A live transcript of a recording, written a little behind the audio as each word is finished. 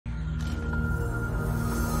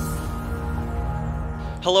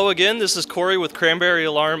Hello again, this is Cory with Cranberry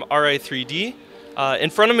Alarm Ri3D. In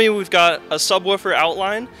front of me we've got a subwoofer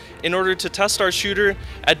outline in order to test our shooter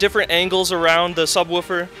at different angles around the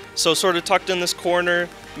subwoofer, so sort of tucked in this corner,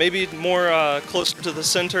 maybe more closer to the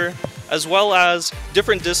center, as well as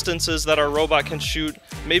different distances that our robot can shoot,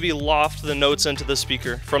 maybe loft the notes into the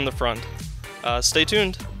speaker from the front. Stay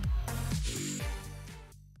tuned.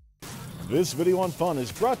 This video on fun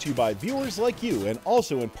is brought to you by viewers like you and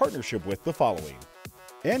also in partnership with the following.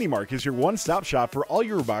 AndyMark is your one-stop shop for all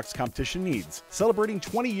your robotics competition needs. Celebrating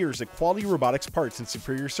 20 years of quality robotics parts and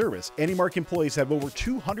superior service, AndyMark employees have over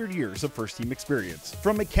 200 years of first-team experience.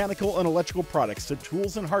 From mechanical and electrical products to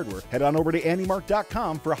tools and hardware, head on over to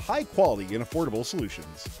andymark.com for high-quality and affordable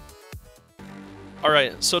solutions. All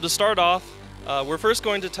right, so to start off, we're first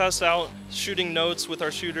going to test out shooting notes with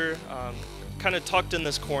our shooter kind of tucked in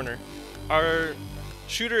this corner. Our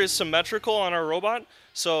shooter is symmetrical on our robot,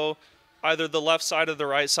 so either the left side or the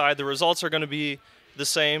right side, the results are going to be the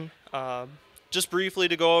same. Just briefly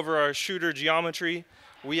to go over our shooter geometry,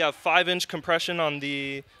 we have 5-inch compression on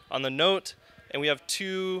the note, and we have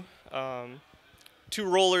two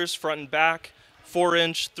rollers front and back,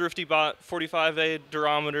 4-inch ThriftyBot 45A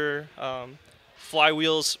durometer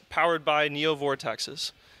flywheels powered by Neo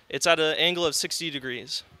vortexes. It's at an angle of 60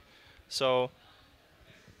 degrees. So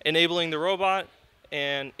enabling the robot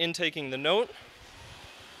and intaking the note.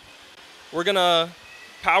 We're gonna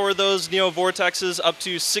power those Neo vortexes up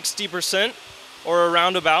to 60% or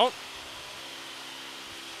around about.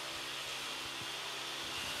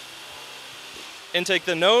 Intake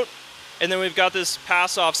the note, and then we've got this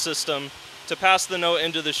pass-off system to pass the note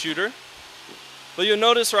into the shooter. But you'll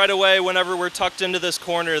notice right away whenever we're tucked into this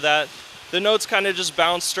corner that the notes kind of just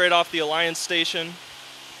bounce straight off the Alliance station.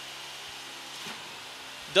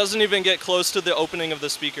 Doesn't even get close to the opening of the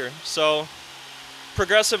speaker. So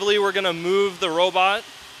progressively we're going to move the robot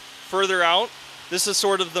further out. This is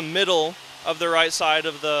sort of the middle of the right side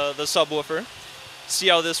of the subwoofer. See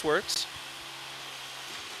how this works.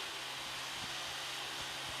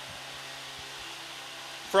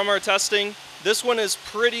 From our testing, this one is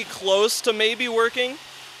pretty close to maybe working.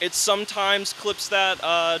 It sometimes clips that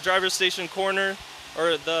driver's station corner,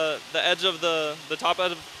 or the edge of the top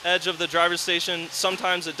edge of the driver's station.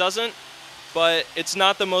 Sometimes it doesn't, but it's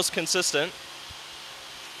not the most consistent.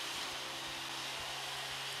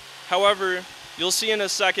 However, you'll see in a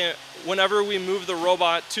second, whenever we move the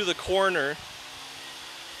robot to the corner,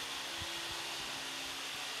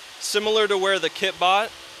 similar to where the kitbot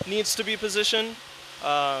needs to be positioned,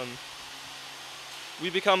 we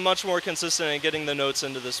become much more consistent in getting the notes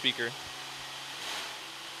into the speaker.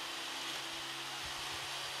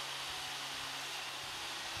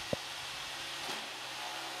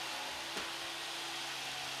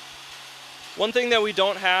 One thing that we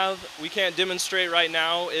can't demonstrate right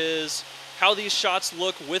now is how these shots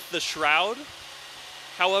look with the shroud.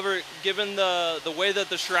 However, given the way that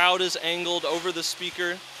the shroud is angled over the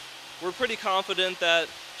speaker, we're pretty confident that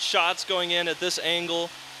shots going in at this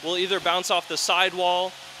angle will either bounce off the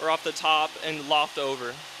sidewall or off the top and loft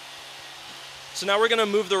over. So now we're going to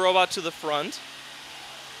move the robot to the front.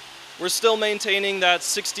 We're still maintaining that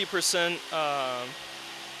 60%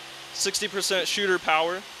 shooter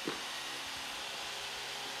power.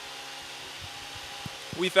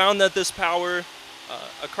 We found that this power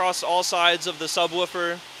across all sides of the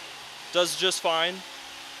subwoofer does just fine.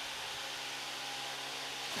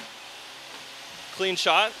 Clean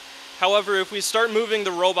shot. However, if we start moving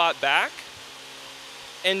the robot back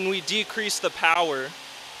and we decrease the power,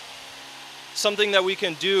 something that we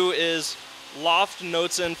can do is loft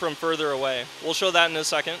notes in from further away. We'll show that in a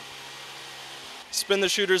second. Spin the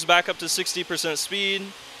shooters back up to 60% speed,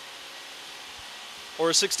 or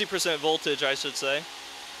 60% voltage, I should say.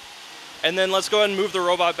 And then let's go ahead and move the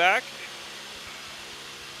robot back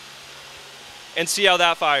and see how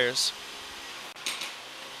that fires.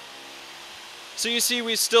 So you see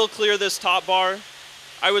we still clear this top bar.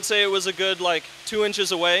 I would say it was a good 2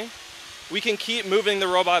 inches away. We can keep moving the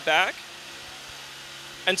robot back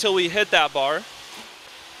until we hit that bar.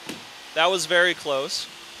 That was very close.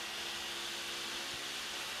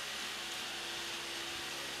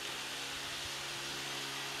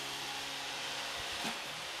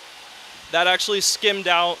 That actually skimmed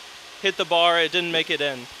out, hit the bar, it didn't make it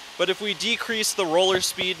in. But if we decrease the roller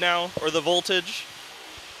speed now, or the voltage,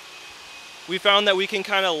 we found that we can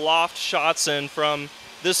kind of loft shots in from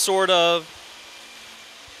this sort of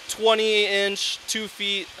 20-inch, 2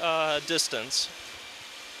 feet distance.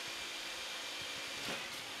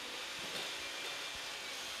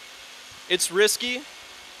 It's risky.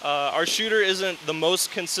 Our shooter isn't the most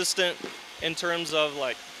consistent in terms of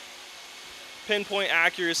pinpoint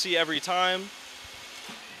accuracy every time.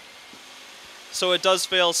 So it does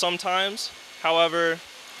fail sometimes. However,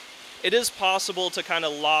 it is possible to kind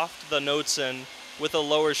of loft the notes in with a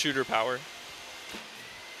lower shooter power.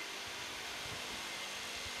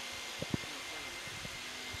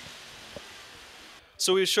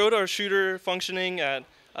 So we showed our shooter functioning at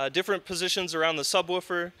different positions around the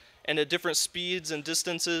subwoofer and at different speeds and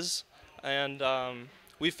distances. And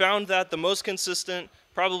we found that the most consistent,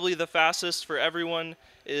 probably the fastest for everyone,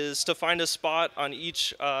 is to find a spot on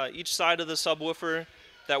each side of the subwoofer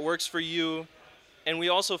that works for you. And we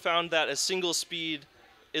also found that a single speed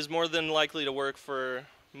is more than likely to work for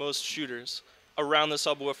most shooters around the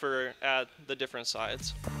subwoofer at the different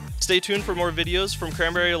sides. Stay tuned for more videos from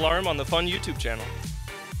Cranberry Alarm on the Fun YouTube channel.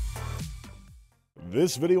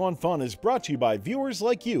 This video on fun is brought to you by viewers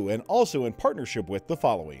like you and also in partnership with the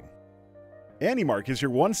following. AndyMark is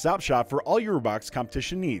your one-stop shop for all your robotics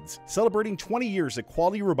competition needs. Celebrating 20 years of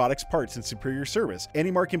quality robotics parts and superior service,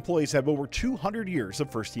 AndyMark employees have over 200 years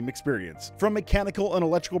of first-team experience. From mechanical and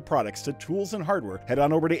electrical products to tools and hardware, head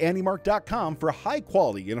on over to andymark.com for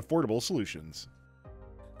high-quality and affordable solutions.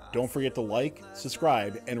 Don't forget to like,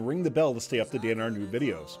 subscribe, and ring the bell to stay up to date on our new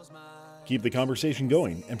videos. Keep the conversation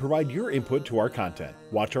going and provide your input to our content.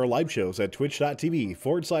 Watch our live shows at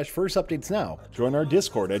twitch.tv/firstupdatesnow. Join our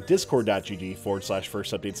Discord at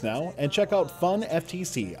discord.gg/firstupdatesnow and check out Fun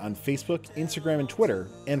FTC on Facebook, Instagram, and Twitter,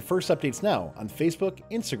 and First Updates Now on Facebook,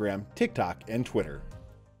 Instagram, TikTok, and Twitter.